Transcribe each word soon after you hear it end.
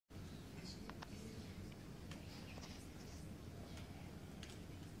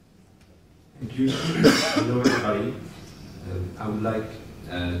Thank you. Hello, everybody. I would like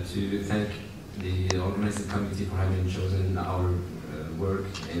to thank the organizing committee for having chosen our work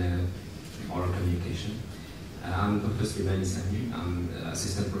in oral communication. I'm Dr. Slimani. I'm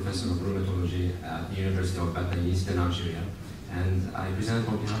Assistant Professor of Rheumatology at the University of Bataïs in Algeria, and I present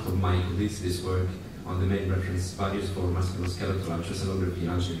on behalf of my colleagues this work on the main reference values for musculoskeletal ultrasonography in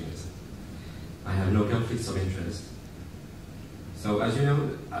Algerians. I have no conflicts of interest. So, as you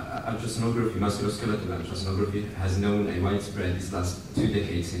know, ultrasonography, musculoskeletal ultrasonography, has known a widespread these last 2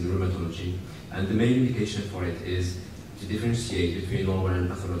 decades in rheumatology, and the main indication for it is to differentiate between normal and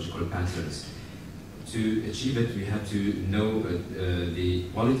pathological patterns. To achieve it, we have to know the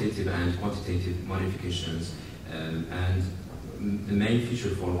qualitative and quantitative modifications, and the main feature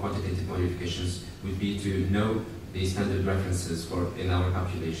for quantitative modifications would be to know the standard references in our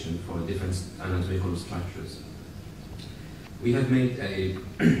population for different anatomical structures. We have made a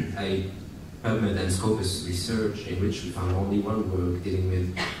PubMed and Scopus research in which we found only one work dealing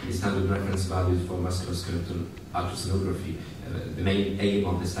with the standard reference values for musculoskeletal ultrasonography. The main aim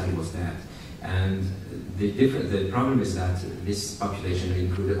of the study was that. And the problem is that this population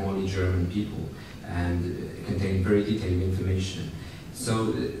included only German people and contained very detailed information.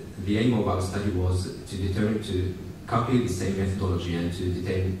 So the aim of our study was to copy the same methodology and to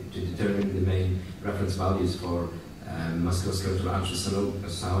determine the main reference values for musculoskeletal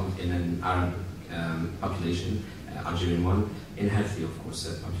ultrasound in an Arab population, Algerian one, in healthy, of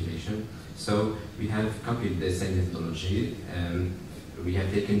course, population. So we have copied the same methodology. We have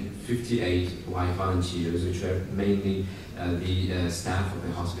taken 58 white volunteers, which were mainly the staff of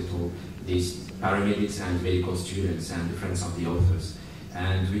the hospital, these paramedics and medical students and the friends of the authors.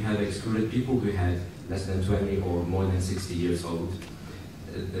 And we have excluded people who had less than 20 or more than 60 years old.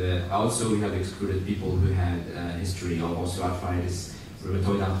 Also, we have excluded people who had a history of osteoarthritis,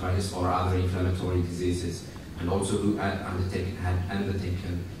 rheumatoid arthritis, or other inflammatory diseases, and also who had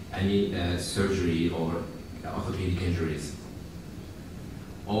undertaken any surgery or orthopedic injuries.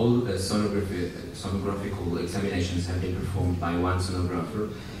 All sonographical examinations have been performed by one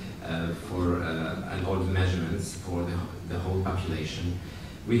sonographer and all the measurements for the whole population.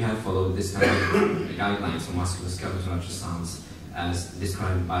 We have followed the standard guidelines for musculoskeletal ultrasounds as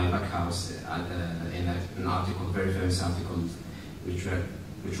described by Backhaus in an article, very famous article,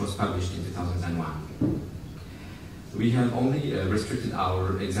 which was published in 2001. We have only restricted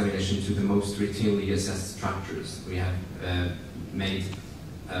our examination to the most routinely assessed structures. We have made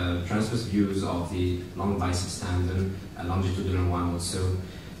transverse views of the long biceps tendon, a longitudinal one also,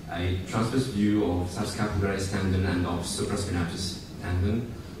 a transverse view of subscapularis tendon and of supraspinatus tendon,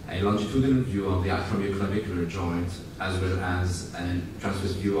 a longitudinal view of the acromioclavicular joint, as well as a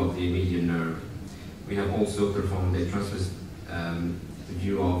transverse view of the median nerve. We have also performed a transverse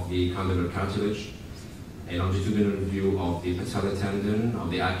view of the condylar cartilage, a longitudinal view of the patellar tendon, of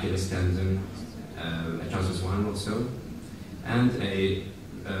the Achilles tendon, a transverse one also, and a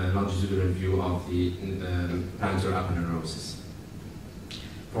longitudinal view of the plantar aponeurosis.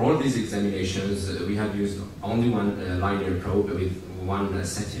 For all these examinations, we have used only one linear probe with one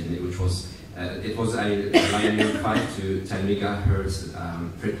setting, which was it was a linear 5 to 10 megahertz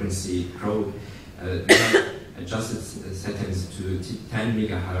frequency probe. We have adjusted settings to 10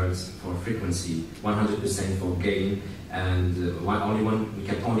 megahertz for frequency, 100% for gain, and we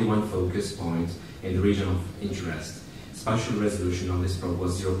kept only one focus point in the region of interest. Spatial resolution on this probe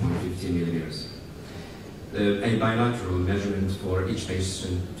was 0.15 millimeters. A bilateral measurement for each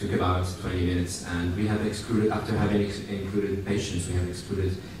patient took about 20 minutes, and we have excluded, after having included patients, we have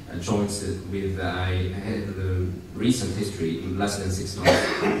excluded joints with a recent history, less than 6 months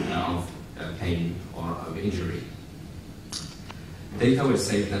of pain or of injury. Data were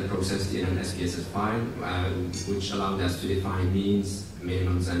saved and processed in an SPSS file, which allowed us to define means,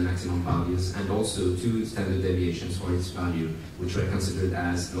 minimums, and maximum values, and also 2 standard deviations for each value, which were considered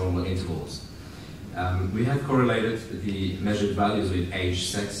as normal intervals. We have correlated the measured values with age,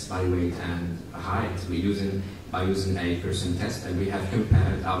 sex, body weight, and height by using a Pearson test, and we have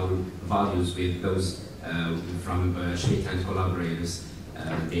compared our values with those from Schmidt and collaborators,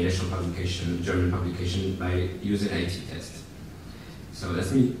 the initial publication, German publication, by using a t-test. So let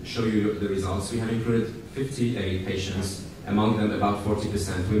me show you the results. We have included 58 patients, among them about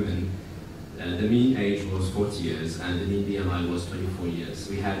 40% women. The mean age was 40 years and the mean BMI was 24 years.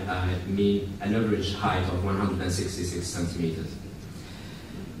 We had an average height of 166 centimeters.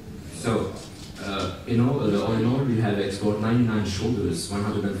 So, in all, we have explored 99 shoulders,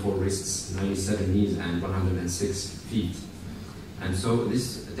 104 wrists, 97 knees, and 106 feet. And so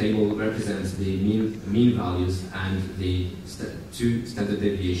this table represents the mean values and the 2 standard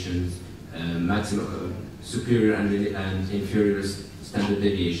deviations maximum, superior and inferior standard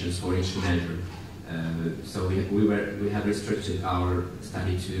deviations for each measure. So we have restricted our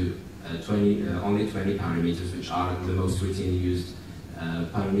study to only 20 parameters, which are the most routinely used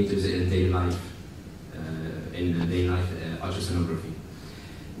parameters in daily life ultrasonography.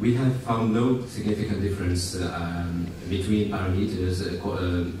 We have found no significant difference between parameters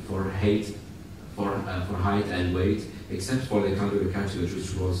for height and weight, except for the condylar cartilage,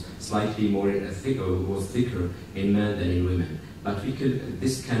 which was slightly more thicker in men than in women. But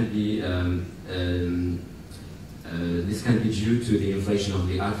this can be due to the inflation of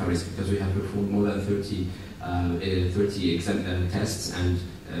the alpha risk, because we have performed more than 30 tests, and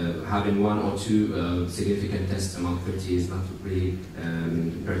having one or two significant tests among 30 is not really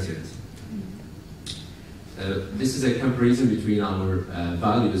pertinent. This is a comparison between our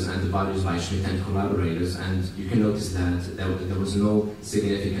values and the values by Schmidt and collaborators, and you can notice that there was no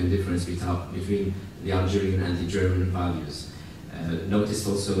significant difference between the Algerian and the German values. Notice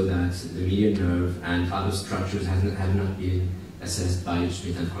also that the median nerve and other structures have not been assessed by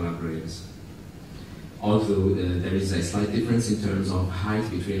Schmidt and collaborators. Although there is a slight difference in terms of height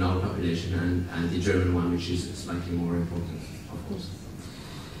between our population and the German one, which is slightly more important, of course.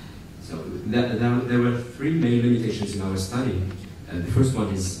 So there were three main limitations in our study. The first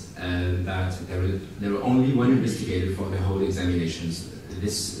one is that there were only one investigator for the whole examinations.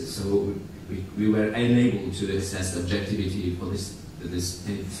 So we were unable to assess objectivity for this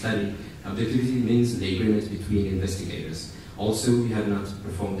study. Objectivity means the agreement between investigators. Also, we have not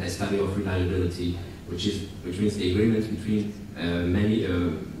performed a study of reliability, which means the agreement between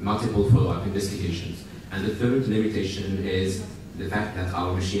multiple follow-up investigations. And the third limitation is the fact that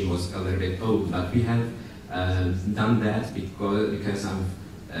our machine was a little bit old, but we have done that because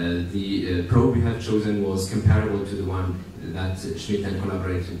the probe we have chosen was comparable to the one that Schmidt and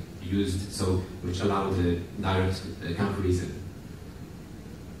collaborators used, which allowed the direct comparison.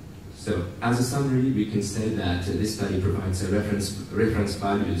 So, as a summary, we can say that this study provides a reference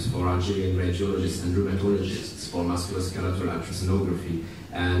values for Algerian radiologists and rheumatologists for musculoskeletal ultrasonography,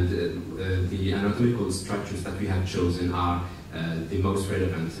 and the anatomical structures that we have chosen are the most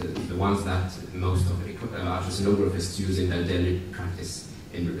relevant, the ones that most of ultrasonographers use in their daily practice,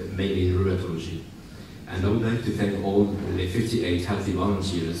 mainly in rheumatology. And I would like to thank all the 58 healthy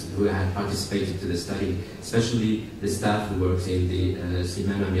volunteers who had participated to the study, especially the staff who worked in the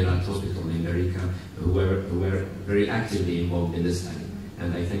Slimani Hospital in America, who were very actively involved in the study.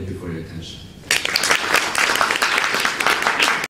 And I thank you for your attention.